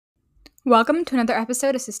Welcome to another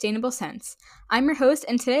episode of Sustainable Sense. I'm your host,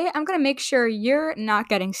 and today I'm going to make sure you're not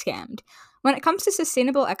getting scammed. When it comes to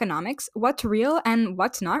sustainable economics, what's real and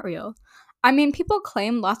what's not real? I mean, people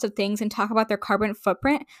claim lots of things and talk about their carbon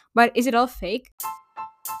footprint, but is it all fake?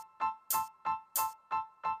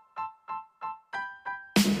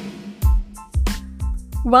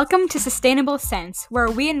 Welcome to Sustainable Sense,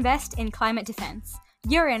 where we invest in climate defense.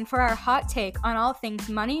 You're in for our hot take on all things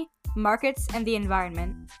money, markets, and the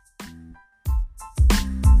environment.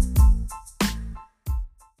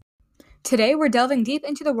 Today, we're delving deep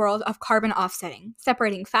into the world of carbon offsetting,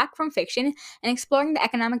 separating fact from fiction, and exploring the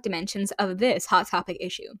economic dimensions of this hot topic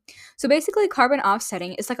issue. So basically, carbon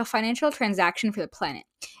offsetting is like a financial transaction for the planet.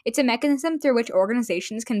 It's a mechanism through which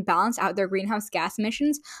organizations can balance out their greenhouse gas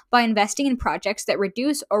emissions by investing in projects that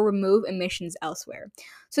reduce or remove emissions elsewhere.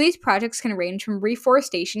 So these projects can range from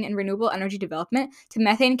reforestation and renewable energy development to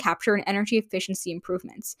methane capture and energy efficiency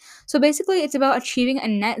improvements. So basically, it's about achieving a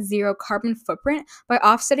net zero carbon footprint by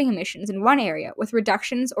offsetting emissions in one area with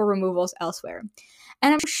reductions or removals elsewhere.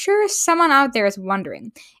 And I'm sure someone out there is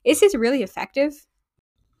wondering, is this really effective?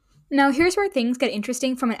 Now, here's where things get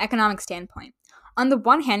interesting from an economic standpoint. On the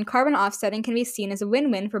one hand, carbon offsetting can be seen as a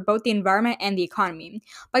win win for both the environment and the economy.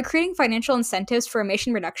 By creating financial incentives for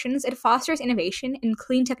emission reductions, it fosters innovation in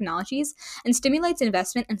clean technologies and stimulates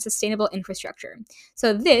investment in sustainable infrastructure.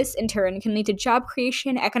 So, this, in turn, can lead to job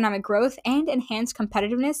creation, economic growth, and enhanced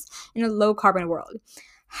competitiveness in a low carbon world.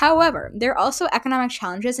 However, there are also economic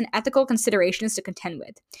challenges and ethical considerations to contend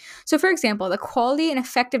with. So, for example, the quality and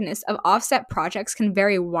effectiveness of offset projects can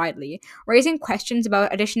vary widely, raising questions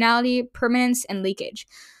about additionality, permanence, and leakage.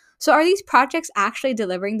 So, are these projects actually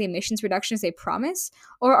delivering the emissions reductions they promise,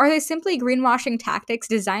 or are they simply greenwashing tactics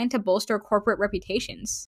designed to bolster corporate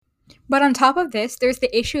reputations? But on top of this, there's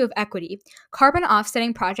the issue of equity. Carbon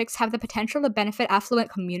offsetting projects have the potential to benefit affluent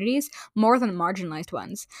communities more than marginalized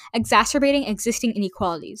ones, exacerbating existing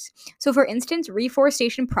inequalities. So, for instance,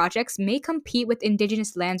 reforestation projects may compete with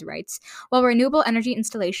indigenous land rights, while renewable energy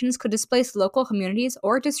installations could displace local communities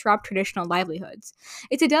or disrupt traditional livelihoods.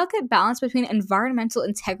 It's a delicate balance between environmental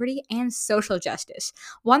integrity and social justice,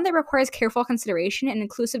 one that requires careful consideration and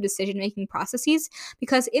inclusive decision making processes,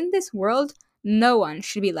 because in this world, no one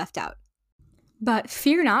should be left out. But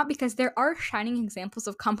fear not, because there are shining examples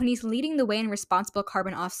of companies leading the way in responsible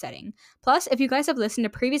carbon offsetting. Plus, if you guys have listened to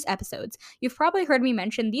previous episodes, you've probably heard me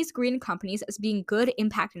mention these green companies as being good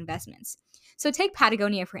impact investments. So take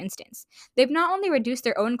Patagonia, for instance. They've not only reduced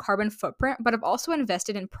their own carbon footprint, but have also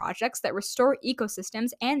invested in projects that restore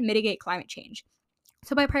ecosystems and mitigate climate change.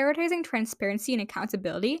 So, by prioritizing transparency and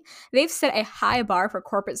accountability, they've set a high bar for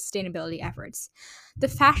corporate sustainability efforts. The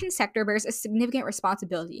fashion sector bears a significant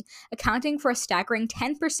responsibility, accounting for a staggering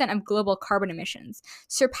 10% of global carbon emissions,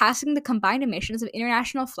 surpassing the combined emissions of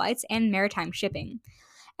international flights and maritime shipping.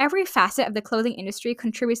 Every facet of the clothing industry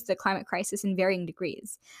contributes to the climate crisis in varying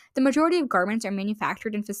degrees. The majority of garments are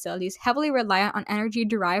manufactured in facilities heavily reliant on energy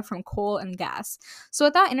derived from coal and gas. So,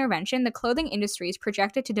 without intervention, the clothing industry is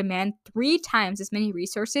projected to demand 3 times as many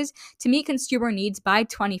resources to meet consumer needs by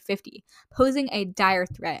 2050, posing a dire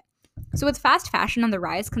threat. So, with fast fashion on the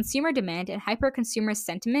rise, consumer demand and hyper consumer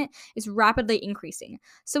sentiment is rapidly increasing.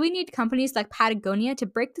 So, we need companies like Patagonia to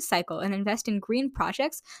break the cycle and invest in green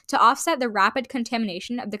projects to offset the rapid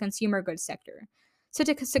contamination of the consumer goods sector. So,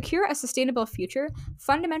 to secure a sustainable future,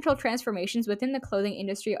 fundamental transformations within the clothing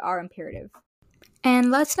industry are imperative.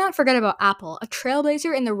 And let's not forget about Apple, a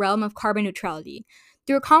trailblazer in the realm of carbon neutrality.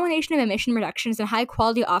 Through a combination of emission reductions and high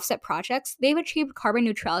quality offset projects, they've achieved carbon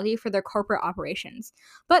neutrality for their corporate operations.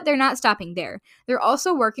 But they're not stopping there. They're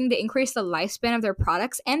also working to increase the lifespan of their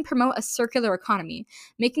products and promote a circular economy,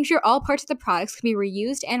 making sure all parts of the products can be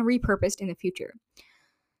reused and repurposed in the future.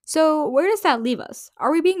 So, where does that leave us?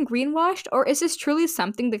 Are we being greenwashed, or is this truly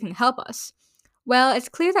something that can help us? Well, it's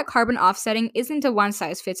clear that carbon offsetting isn't a one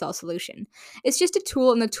size fits all solution. It's just a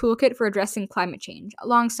tool in the toolkit for addressing climate change,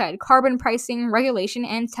 alongside carbon pricing, regulation,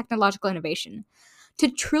 and technological innovation. To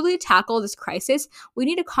truly tackle this crisis, we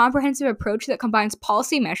need a comprehensive approach that combines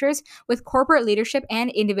policy measures with corporate leadership and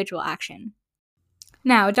individual action.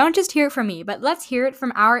 Now, don't just hear it from me, but let's hear it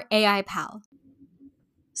from our AI pal.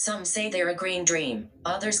 Some say they're a green dream,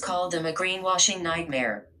 others call them a greenwashing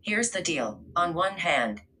nightmare. Here's the deal. On one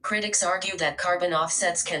hand, critics argue that carbon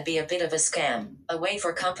offsets can be a bit of a scam, a way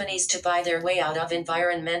for companies to buy their way out of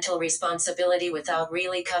environmental responsibility without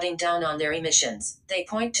really cutting down on their emissions. They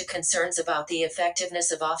point to concerns about the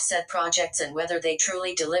effectiveness of offset projects and whether they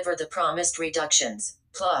truly deliver the promised reductions.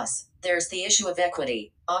 Plus, there's the issue of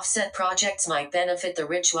equity. Offset projects might benefit the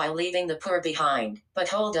rich while leaving the poor behind. But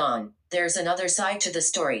hold on, there's another side to the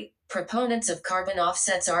story. Proponents of carbon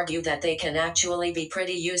offsets argue that they can actually be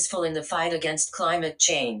pretty useful in the fight against climate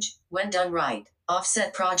change. When done right,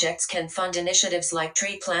 offset projects can fund initiatives like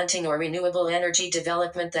tree planting or renewable energy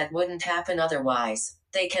development that wouldn't happen otherwise.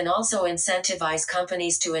 They can also incentivize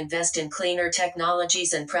companies to invest in cleaner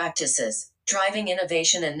technologies and practices, driving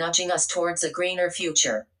innovation and nudging us towards a greener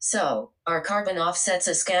future. So, are carbon offsets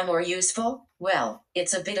a scam or useful? Well,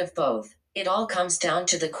 it's a bit of both. It all comes down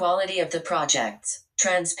to the quality of the projects,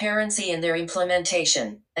 transparency in their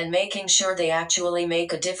implementation, and making sure they actually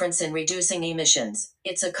make a difference in reducing emissions.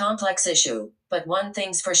 It's a complex issue, but one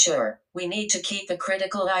thing's for sure: we need to keep a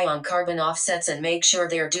critical eye on carbon offsets and make sure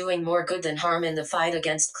they're doing more good than harm in the fight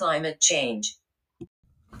against climate change.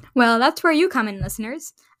 Well, that's where you come in,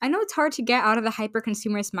 listeners. I know it's hard to get out of the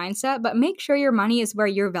hyper-consumerist mindset, but make sure your money is where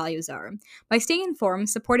your values are. By staying informed,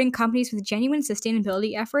 supporting companies with genuine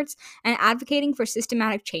sustainability efforts, and advocating for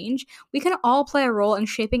systematic change, we can all play a role in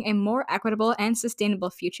shaping a more equitable and sustainable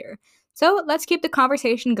future. So let's keep the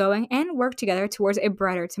conversation going and work together towards a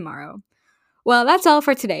brighter tomorrow. Well, that's all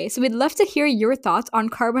for today, so we'd love to hear your thoughts on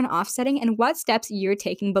carbon offsetting and what steps you're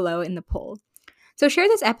taking below in the poll. So share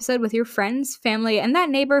this episode with your friends, family, and that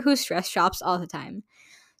neighbor who stress shops all the time.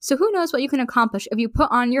 So who knows what you can accomplish if you put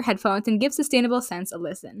on your headphones and give Sustainable Sense a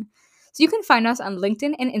listen. So you can find us on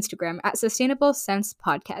LinkedIn and Instagram at Sustainable Sense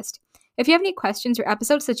Podcast. If you have any questions or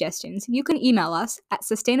episode suggestions, you can email us at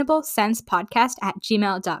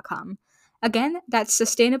sustainablesensepodcast@gmail.com. Again, that's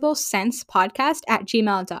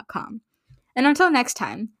sustainablesensepodcast@gmail.com. And until next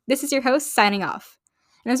time, this is your host signing off.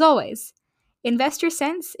 And as always, invest your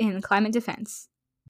sense in climate defense.